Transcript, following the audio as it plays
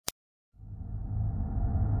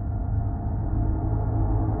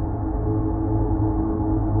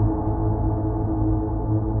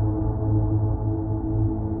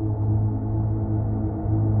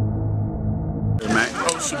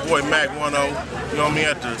It's your boy Mack 10, you know what I mean,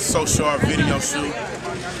 at the So Sharp video shoot.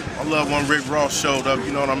 I love when Rick Ross showed up,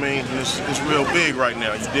 you know what I mean? It's real big right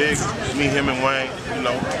now, you dig? Me, him, and Wayne, you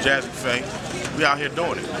know, Jazzy Faye. We out here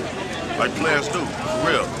doing it. Like players do, for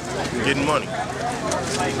real. Getting money.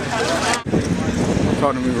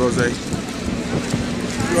 Talk to me, Rose.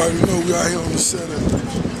 You already know we out here on the set of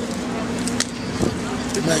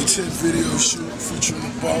the Mack 10 video shoot featuring the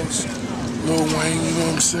boss, Lil Wayne, you know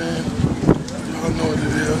what I'm saying? Y'all know what it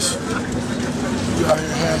is. We out here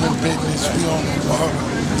handling business, we on the water.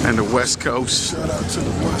 And the West Coast. Shout out to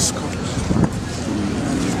the West Coast.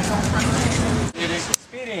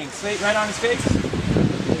 Speeding, slate right on his face.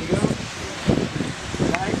 There you go.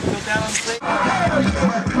 Right, put down on the slate. My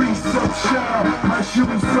crease so sharp, my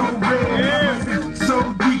shoes so red, so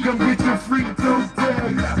deep, come get your free toe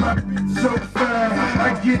tag. My so fine,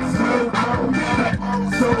 I get slow mo.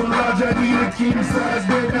 So large, I need a king size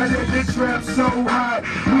bed. I let the trap so hot,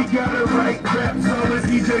 we got the right rap. So the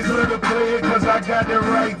DJs let her play it, cause I got the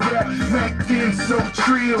right rap. Mack 10 so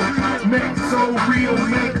trill, Mack so real.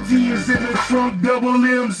 Mack 10's in the trunk, double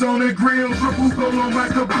M's on the grill. Triple gold on my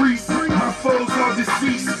caprice, my foes are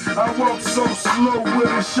deceased. I walk so slow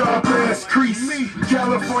with a sharp ass crease.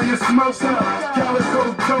 California smoke up,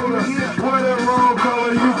 Calico Cola. What a wrong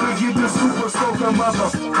color, you could get the super soaker mother.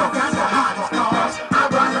 I got the hot stars, I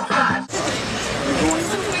run the flat.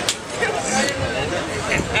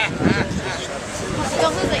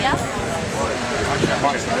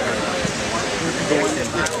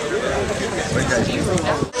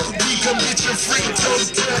 Come get your free toe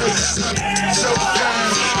tag. So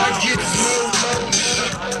fine, I get slow mo.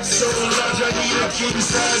 So large, I need a king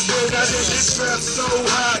size bed. I let this trap so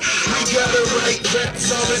hot, we got the right rap.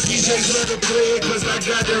 So the DJs let her play it, cause I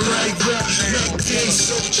got the right rap. Mack 10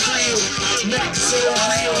 so trill, Mack so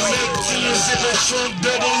real. Mack 10's in the trunk,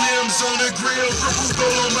 double M's on the grill. Triple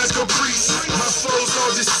gold on my caprice, my foes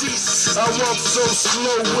all deceased. I walk so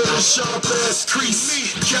slow with a sharp ass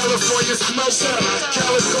crease. California smoke up,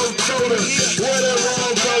 Calico Cola. What a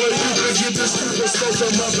wrong color, you could get the super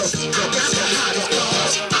soaker mother. Got the hot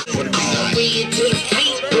stars. We to the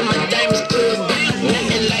feet with my diamonds good.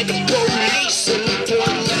 Nothing like the police in the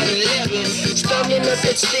 2011. Stumbling up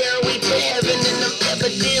that stairway to heaven, and I'm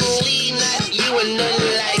evidently not you and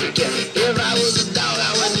nothing like you. If I was a dog,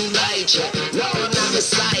 I wouldn't bite you. No, I'm not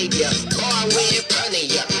beside you, or I'm way in front of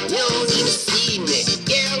you. You don't even see me.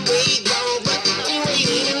 Yeah, we gone, but you ain't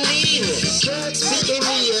even leave me. Drugs beating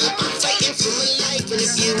me up, I'm fighting for my life. And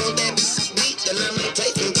if you want that beat, then I might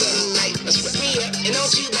take you tonight. Let's me up and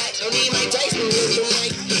don't you back. Don't need my Tyson here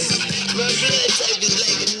tonight. My blood type is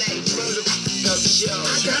like a knife. Motherfucker, show.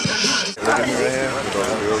 I got the hot.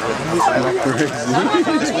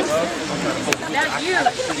 Now you're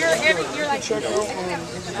like.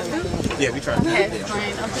 Yeah, we tried.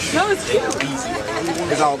 No, it's cute.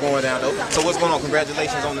 It's all going down though. So what's going on?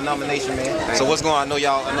 Congratulations on the nomination, man. So what's going on? I know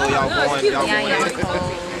y'all going. Y'all going. You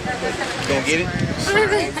gonna get it?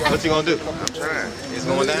 What you gonna do? I'm trying. It's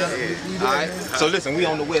going down? Alright. So listen, we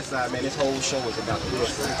on the west side, man. This whole show is about the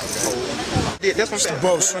west side. Yeah, that's what I'm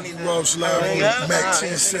Boss live on the Mack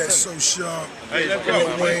 10 set, So Sharp. Hey, let's go,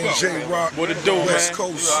 Lil Wayne, J-Rock, what it do, West man?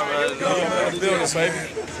 Coast. Building, baby.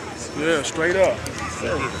 Yeah, straight up.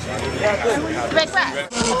 Cause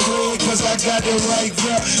I got the right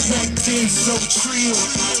rap. Mack 10 so trill,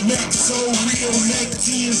 Mack so real. Mack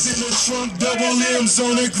 10's in the trunk, double M's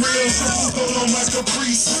on the grill. Gold on my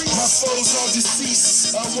caprice, my foes all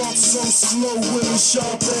deceased. I walk so slow with a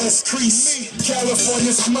sharp ass crease. California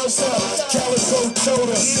smoke up, Calico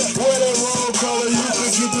Cola. What a wrong color, you could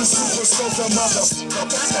get the super soaker mother. Got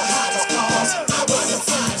the hot stars, I run the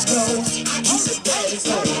flat stove. I keep the daddy's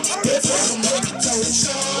home. If I'm making toes.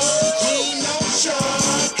 Sean, ain't no Sean,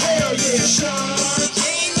 hell yeah, Sean,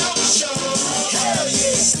 ain't no Sean, hell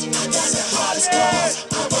yeah. I got the hottest cars,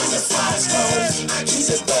 I run the fast cars, I keep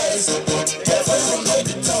the baddest, if I'm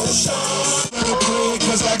making toes, Sean.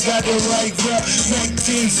 Cause I got the right rap. Mack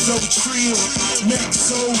 10 so trill, Mack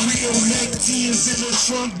so real. Mack 10's in the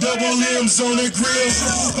trunk, double M's on the grill.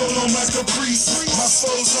 Gold on my caprice, my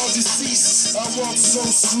foes all deceased. I walk so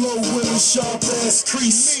slow with a sharp ass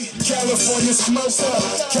crease. California smoke up,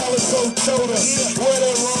 Calico Cola. What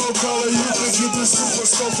a wrong color, you could get the super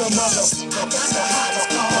soaker mother. Got the hot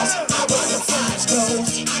stars, I run the flat stove.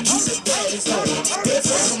 I keep the daddy's home. If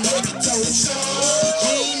I'm making toes, Sean,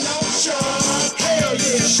 ain't no Sean, hell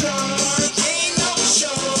yeah, Sean, ain't no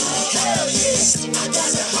Sean, hell yeah. I got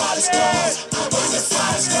the hottest cars, I run the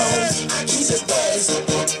flat stove. I keep the daddy's home.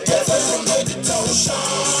 If I'm making toes,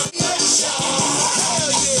 Sean, no Sean, hell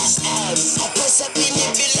yeah. I press up in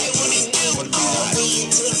it, be like what it do. All the way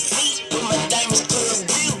to the feet with my diamonds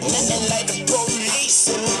curved.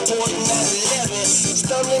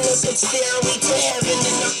 said stairway to heaven,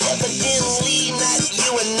 and I'm evidently not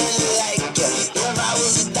you and nothing like you. If I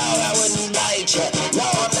was a dog, I wouldn't bite you. No,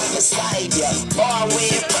 I'm not beside you, far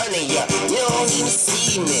away in front of you. You don't even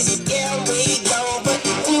see me. Yeah, I'm way gone, but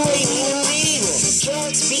you ain't even leaving.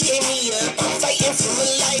 Drugs beating me up, I'm fighting for my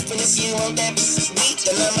life, and if you want that beat,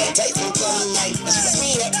 then I might take some tonight. Spit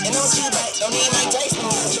me up, and don't you bite, don't need my taste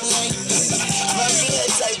from you tonight. My blood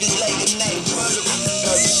type is like a knife,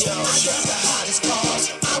 I got the hottest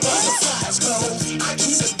cars, I run the flyest clothes, I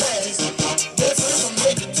keep the best. Different from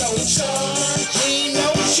Ricky Toad, Sean, he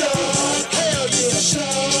no Sean, hell yeah,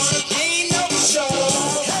 Sean, he no Sean,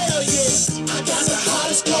 hell yeah. I got the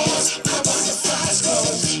hottest cars, I run the flyest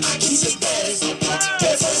clothes, I keep the best.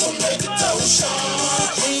 Different from Ricky Toad,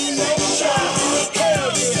 Sean, he no Sean,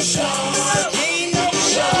 hell yeah, Sean, he no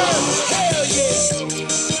Sean, hell yeah.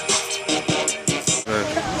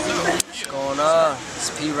 What's going on? It's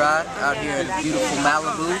P-Rod out here in beautiful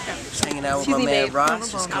Malibu, just hanging out with my man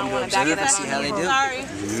Ross. Just come to observe and see how they do. Sorry.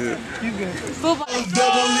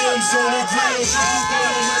 Double M's on the grill,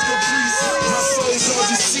 like a priest. My soul's on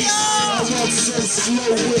the seats. I walk so slow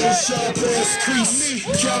with a sharp ass crease.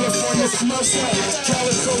 California smoker,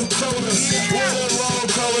 calico cola. What a long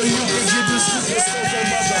color, you can get this super sofa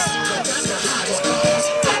mother. I got the hottest cars,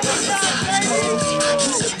 I got the hottest clothes. I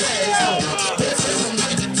keep the bags, different from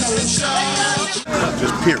Ricky Toad, Sean.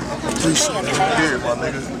 Just period. Appreciate it. Period, my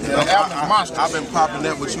nigga. I've been popping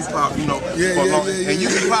that what you pop, you know, for long. And you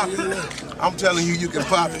can pop it. I'm telling you, you can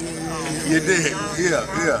pop it. You did.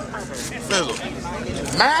 Yeah. Fizzle.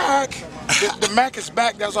 Mack! The Mack is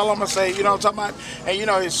back, that's all I'm gonna say, you know what I'm talking about? And you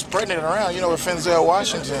know, he's spreading it around, you know, with Fenzel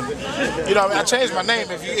Washington. You know what I mean? I changed my name.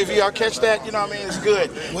 If y'all catch that, you know what I mean, it's good.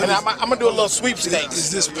 And I'm gonna do a little sweepstakes.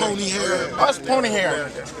 Is this pony hair? Oh, it's pony hair.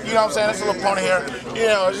 You know what I'm saying? It's a little pony hair. You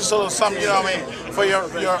know, it's just a little something, you know what I mean, for your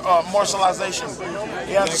moisturization.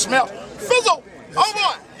 You have to smell. Fizzle! Oh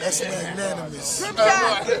boy! That's magnanimous.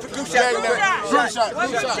 Group shot. Group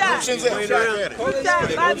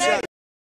shot.